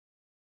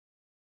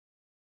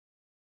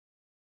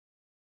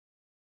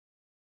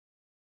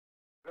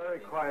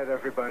Very quiet,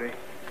 everybody.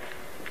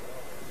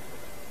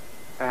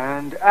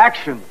 And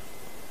action.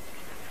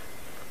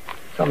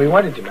 Tell me,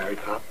 why did you marry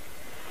Pop?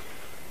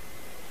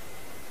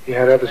 You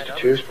had others to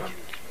choose from.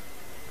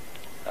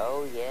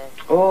 Oh, yes.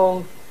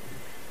 All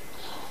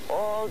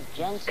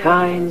gentlemen,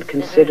 kind,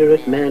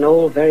 considerate men,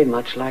 all very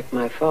much like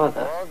my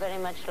father. All very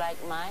much like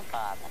my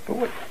father.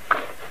 But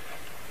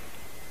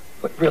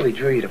what really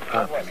drew you to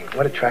Pop? I mean,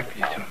 what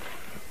attracted you to him?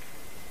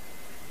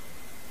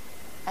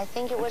 I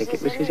think it was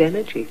his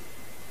energy.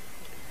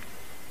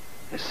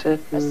 A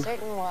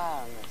certain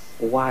wildness.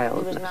 He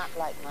wildness. was not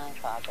like my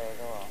father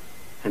at all.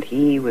 And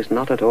he was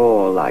not at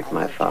all like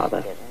my father.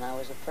 And I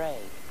was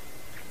afraid.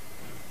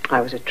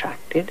 I was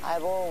attracted.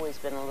 I've always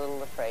been a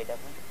little afraid of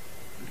him.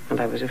 And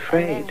I was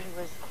afraid. And then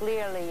he was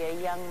clearly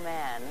a young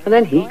man. And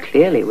then he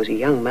clearly was a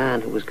young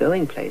man who was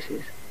going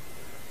places.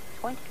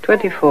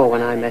 24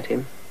 when I met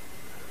him.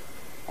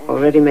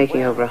 Already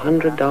making over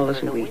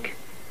 $100 a week.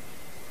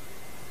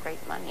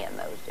 Great money in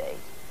those days.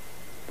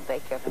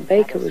 The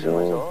baker was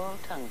all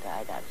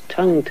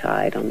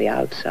tongue-tied on the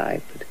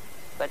outside,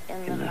 but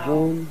in the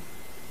home,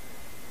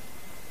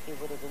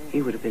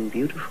 he would have been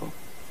beautiful.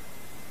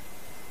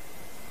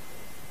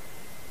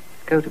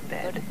 Go to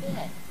bed.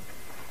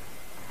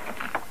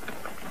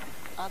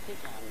 I'll be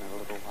down in a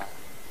little while.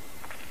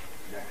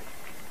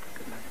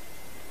 Good night.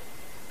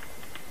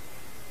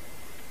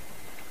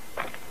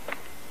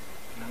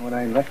 When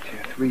I left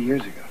here 3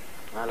 years ago,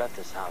 I left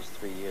this house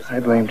 3 years ago. I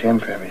blamed him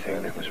for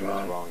everything that was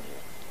wrong. Here.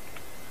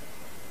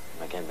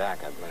 When I came back,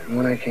 I blamed him. And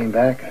when I came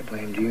back, I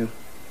blamed you.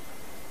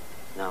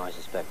 Now I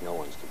suspect no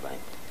one's to blame.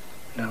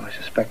 Now I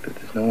suspect that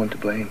there's no one to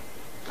blame.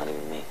 Not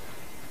even me.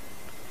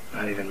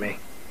 Not even me.